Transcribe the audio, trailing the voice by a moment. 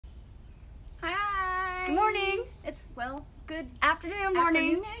Hi. Good morning. It's, well, good Afternoon,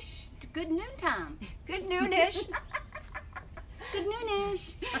 morning. afternoonish to good noontime. Good noonish. Good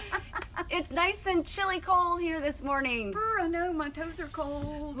noonish. It's nice and chilly cold here this morning. I know, my toes are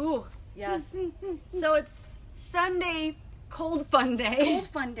cold. Ooh, yes. So it's Sunday, cold fun day. Cold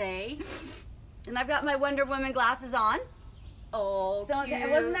fun day. And I've got my Wonder Woman glasses on. Oh, So cute. it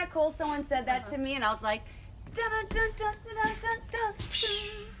wasn't that cold. Someone said that to me, and I was like, dun dun dun dun dun dun.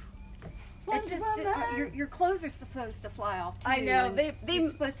 It's just, your clothes are supposed to fly off too. I know. And you're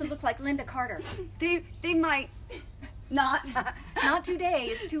supposed to look like Linda Carter. They might not. Not today.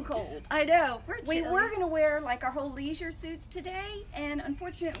 It's too cold. I know. We were gonna wear like our whole leisure suits today, and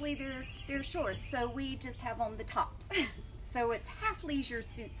unfortunately they're shorts, so we just have on the tops. So it's half leisure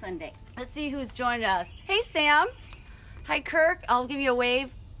suit Sunday. Let's see who's joined us. Hey, Sam. Hi, Kirk. I'll give you a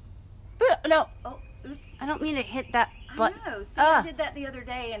wave. No, Oh, oops. I don't mean to hit that button. I know. See, I did that the other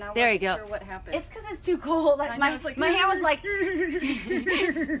day, and I There wasn't you go. sure what happened. It's because it's too cold. Like I know, my it's like, my hand was like.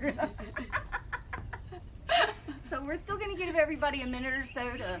 So we're still going to give everybody a minute or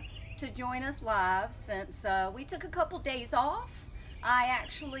so to join us live, since we took a couple days off. I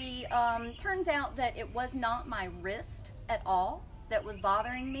actually, turns out that it was not my wrist at all that was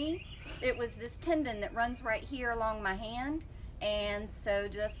bothering me. It was this tendon that runs right here along my hand. And so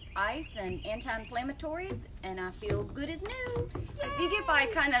just ice and anti-inflammatories, and I feel good as new. I think if I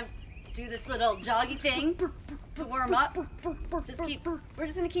kind of do this little joggy thing to warm up, we're just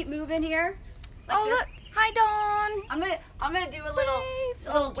gonna keep moving here. Like Oh, this. look. Hi, Dawn. I'm gonna do a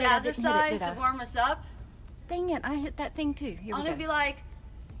little Wait, I didn't hit it, jazzercise did I? to warm us up. Dang it, I hit that thing too. Here I'm we gonna go. be like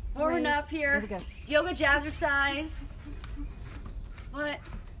warming Wait, up here. here we go. Yoga jazzercise. What?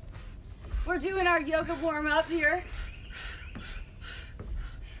 We're doing our yoga warm up here.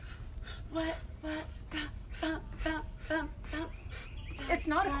 What? Bum, bum, bum, bum. It's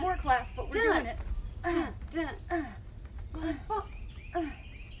not a core class, but we're doing it.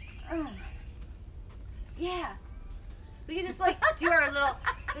 Yeah. We can just like do our little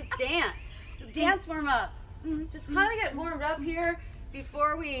let's dance. Dance warm up. Just kind of get warmed up here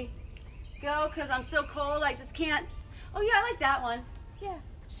before we go, because I'm so cold I just can't. Oh yeah, I like that one. Yeah.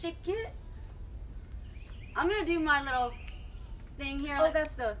 Shake it. I'm gonna do my little thing here. Oh,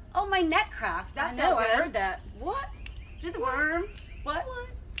 that's the. Oh, my neck cracked. That's I know. I good. heard that. What? Do the worm. What?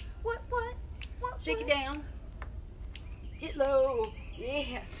 What? Shake it down. Get low.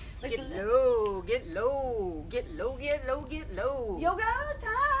 Yeah. Like Get low. Get low. Get low. Get low. Get low. Yoga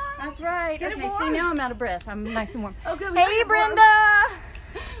time. That's right. Get it Okay. See, warm. now I'm out of breath. I'm nice and warm. Oh, good. Hey, Brenda.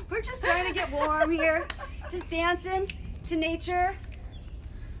 We're just trying to get warm here. Just dancing to nature.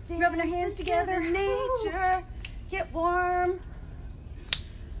 Rubbing our hands together. To nature. Get warm.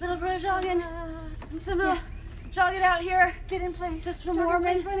 Little bit of jogging. Some little jogging out here. Get in place. Just from Jog in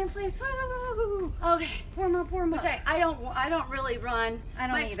warming. place, run in place. Woo. Okay. Warm up. Warm Which up. I don't really run. I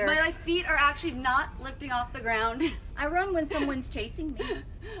don't either. My like feet are actually not lifting off the ground. I run when someone's chasing me.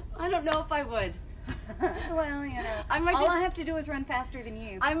 I don't know if I would. Well, you know. I might all just- I have to do is run faster than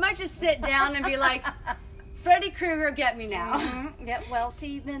you. I might just sit down and be like, Freddy Krueger, get me now. Mhm. Yeah. Well,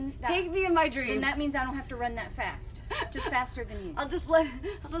 see, then that, Take me in my dreams. then that means I don't have to run that fast. Just faster than you. I'll just let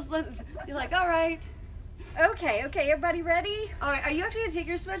you're like, all right. Okay. Everybody ready? All right, are you actually gonna take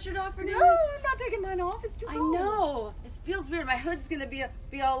your sweatshirt off for No, news? I'm not taking mine off. It's too I cold. know. It feels weird. My hood's gonna be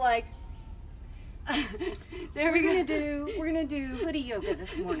all like. There we go. We're gonna do hoodie yoga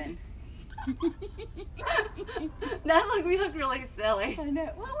this morning. We look really silly. I know.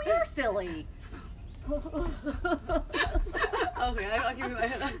 Well, we are silly. Okay, I'll give you my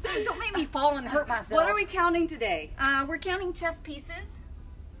hood. Don't make me fall and hurt myself. What are we counting today? We're counting chess pieces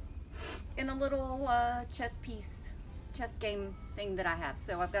in a little chess game thing that I have.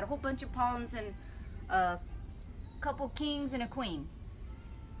 So I've got a whole bunch of pawns and a couple kings and a queen.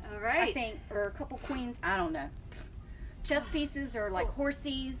 All right. I think, or a couple queens. I don't know. Chess pieces are like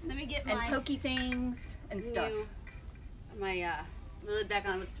horsies Let me get and my pokey things and stuff. My lid back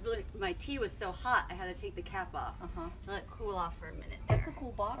on. My tea was so hot I had to take the cap off. Let it cool off for a minute. That's a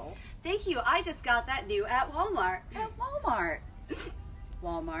cool bottle. Thank you. I just got that new at Walmart. At Walmart.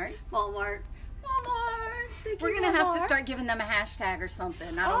 Walmart. Thank We're you, gonna have to Walmart. start giving them a hashtag or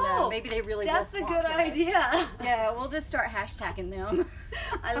something. I don't know. Maybe they really That's will a good sponsor us. idea. Yeah, we'll just start hashtagging them.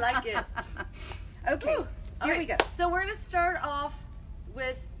 I like it. Okay, Whew. here All we go. right. So we're gonna start off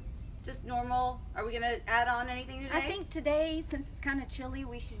with just normal. Are we gonna add on anything today? I think today, since it's kind of chilly,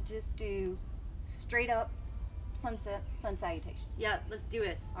 we should just do straight up sun salutations. Yeah, let's do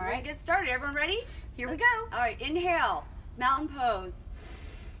it. All All right. right, get started. Everyone ready? Here we Let's- go. All right, inhale, mountain pose.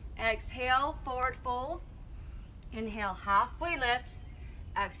 Exhale, forward fold. Inhale, halfway lift.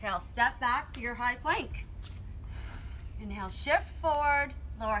 Exhale, step back to your high plank. Inhale, shift forward,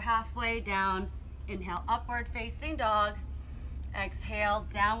 lower halfway down. Inhale, upward facing dog. Exhale,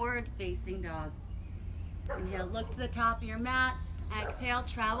 downward facing dog. Inhale, look to the top of your mat. Exhale,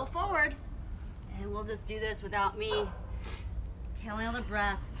 travel forward. And we'll just do this without me tailing on the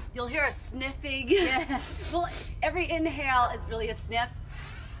breath. You'll hear a sniffing. Yes. Well, every inhale is really a sniff.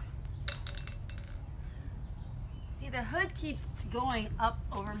 See, the hood keeps going up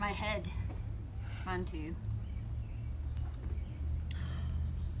over my head. Mine too.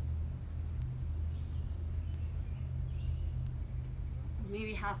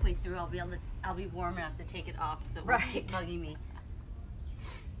 Maybe halfway through I'll be warm enough to take it off, so it won't keep bugging me.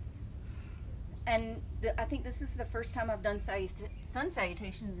 And I think this is the first time I've done sun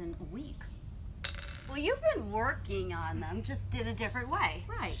salutations in a week. Well, you've been working on them, just did a different way.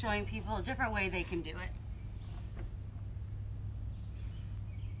 Right. Showing people a different way they can do it.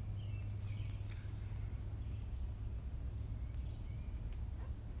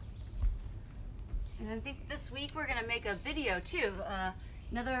 And I think this week we're gonna make a video too,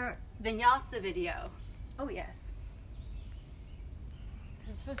 another vinyasa video. Oh yes.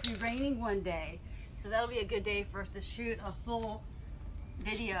 It's supposed to be raining one day, so that'll be a good day for us to shoot a full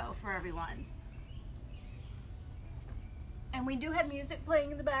video for everyone. And we do have music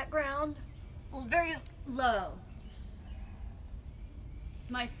playing in the background. Well, very low.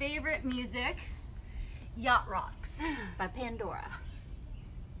 My favorite music, Yacht Rocks By Pandora.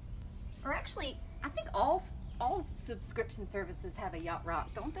 Or actually, I think all subscription services have a Yacht Rock,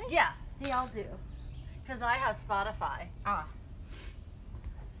 don't they? Yeah, they all do. Because I have Spotify. Ah.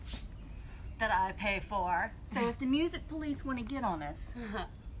 That I pay for. So if the music police want to get on us,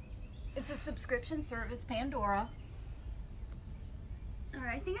 it's a subscription service, Pandora. All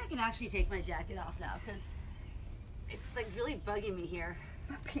right, I think I can actually take my jacket off now because it's like really bugging me here.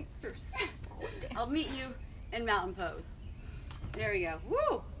 My pants are so falling down. I'll meet you in mountain pose. There we go.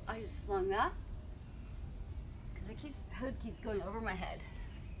 Woo! I just flung that because the hood keeps going over my head.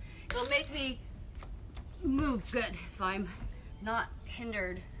 It'll make me move good if I'm not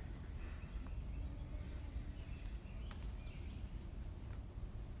hindered.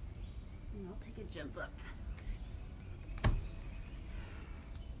 And I'll take a jump up.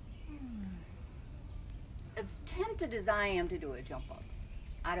 As tempted as I am to do a jump up,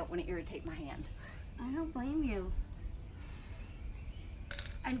 I don't want to irritate my hand. I don't blame you.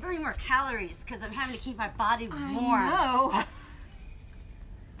 I'm burning more calories because I'm having to keep my body warm. I know.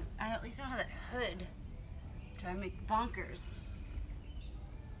 At least I don't have that hood. Try to make bonkers.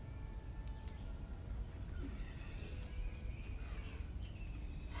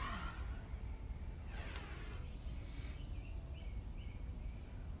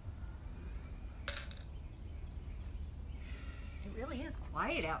 It really is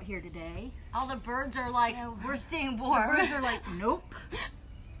quiet out here today. All the birds are like, we're staying warm. The birds are like, nope.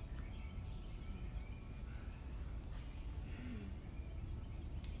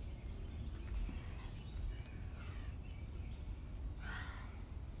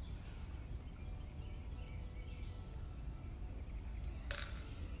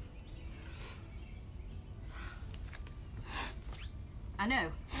 I know.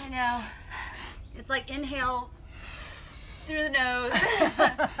 I know. It's like inhale through the nose,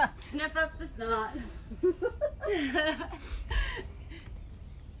 sniff up the snot. My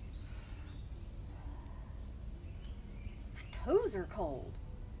toes are cold.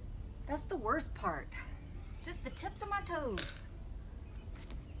 That's the worst part. Just the tips of my toes.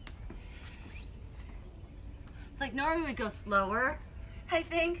 It's like normally we'd go slower, I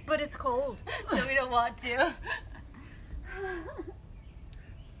think, But it's cold. so we don't want to.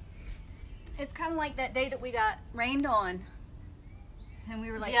 It's kind of like that day that we got rained on. And we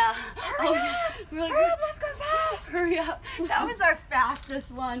were like, Yeah. hurry up! We were like, Hurry up, let's go fast! hurry up. That was our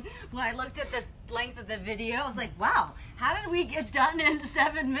fastest one. When I looked at the length of the video, I was like, wow, how did we get done in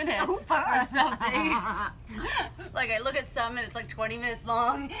 7 minutes or fast. something? Like I look at some and it's like 20 minutes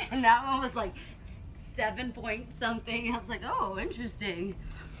long, and that one was like 7 point something. I was like, oh, interesting.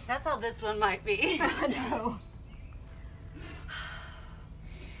 That's how this one might be. I know.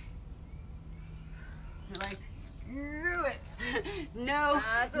 You're like, screw it. No,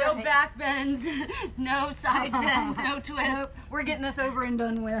 That's no right. back bends, no side bends, no twists. Nope, we're getting this over and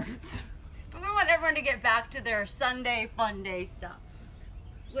done with. But we want everyone to get back to their Sunday fun day stuff.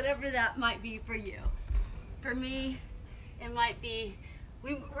 Whatever that might be for you. For me, it might be,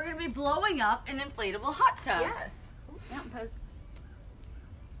 we're going to be blowing up an inflatable hot tub. Yes. Ooh, mountain pose.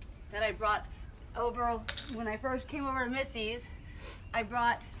 That I brought over when I first came over to Missy's. I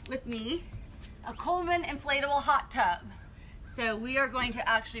brought with me a Coleman inflatable hot tub. So we are going to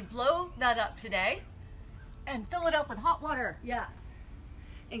actually blow that up today. And fill it up with hot water. Yes.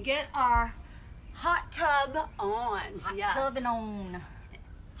 And get our hot tub on. Hot tub and on.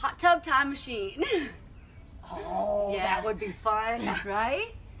 Hot tub time machine. Oh, Yeah. that would be fun.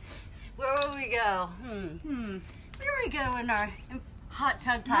 Right? Where would we go? Where would we go in our hot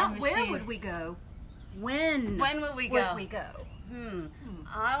tub time machine? Where would we go? When? When would we go? Would we go?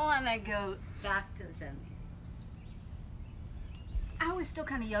 I want to go back to the 70s. I was still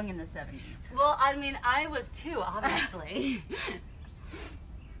kind of young in the 70s. Well, I mean, I was too, obviously.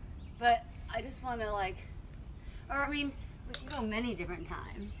 But I just want to like, or I mean, we can go many different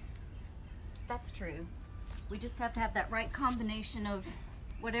times. That's true. We just have to have that right combination of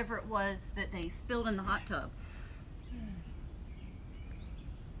whatever it was that they spilled in the hot tub.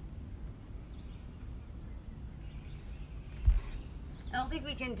 I don't think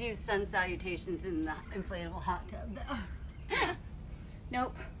we can do sun salutations in the inflatable hot tub, though.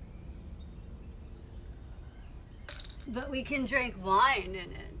 Nope. But we can drink wine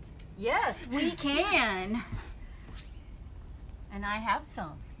in it. Yes, we can. And I have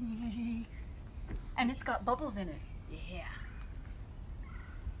some. And it's got bubbles in it. Yeah.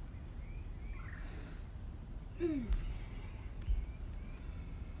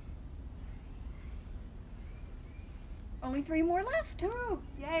 Only 3 more left. Ooh,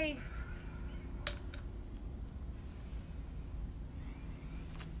 yay.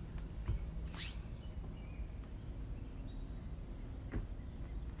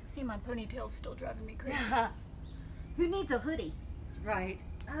 See, my ponytail's still driving me crazy. Who needs a hoodie? Right.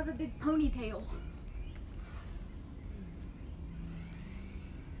 I have a big ponytail.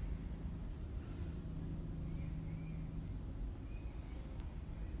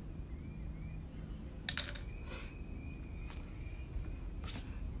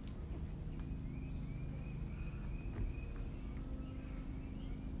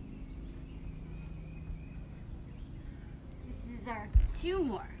 This is our 2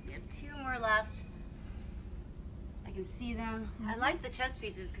 more. We have 2 more left. I can see them. I like the chess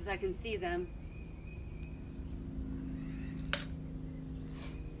pieces because I can see them.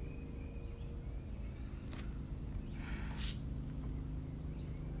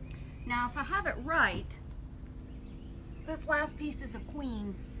 Now, if I have it right, this last piece is a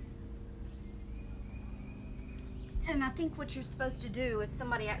queen. And I think what you're supposed to do, if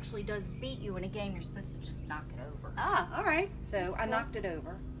somebody actually does beat you in a game, you're supposed to just knock it over. Ah, all right. So I knocked it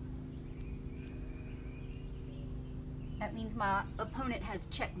over. That means my opponent has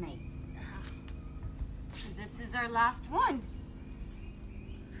checkmate. This is our last one.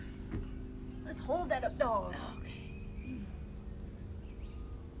 Let's hold that up, dog. Okay.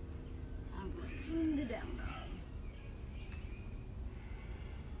 I'm going to down dog.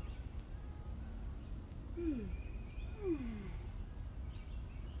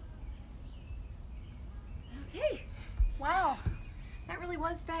 Okay. Wow, that really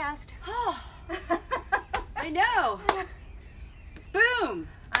was fast. I know. Boom.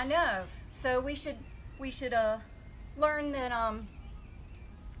 I know. So we should learn that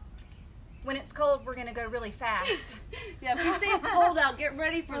when it's cold, we're gonna go really fast. Yeah, if you say it's cold out, get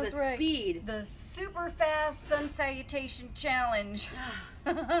ready for That's the right. speed. The super fast sun salutation challenge.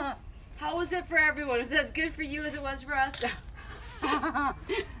 How was it for everyone? Was it as good for you as it was for us?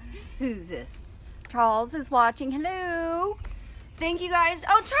 Who's this? Charles is watching. Hello. Thank you guys.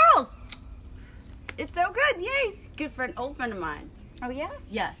 Oh, Charles! It's so good. Yay! Good for an old friend of mine. Oh yeah?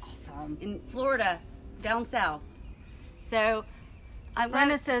 Yes. Awesome. In Florida, down south. So, I'm Brenda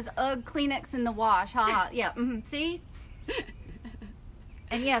gonna... says, "Ugh, Kleenex in the wash." Ha. Yeah. See?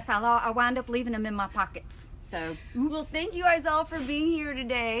 And yes, I wind up leaving them in my pockets. So. Well, thank you guys all for being here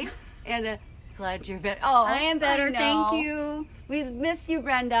today. And glad you're better. Oh, I am better. I know. Thank you. We missed you,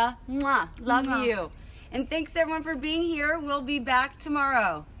 Brenda. Mwah. Love Mwah. you. And thanks everyone for being here. We'll be back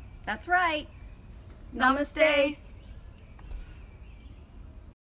tomorrow. That's right. Namaste.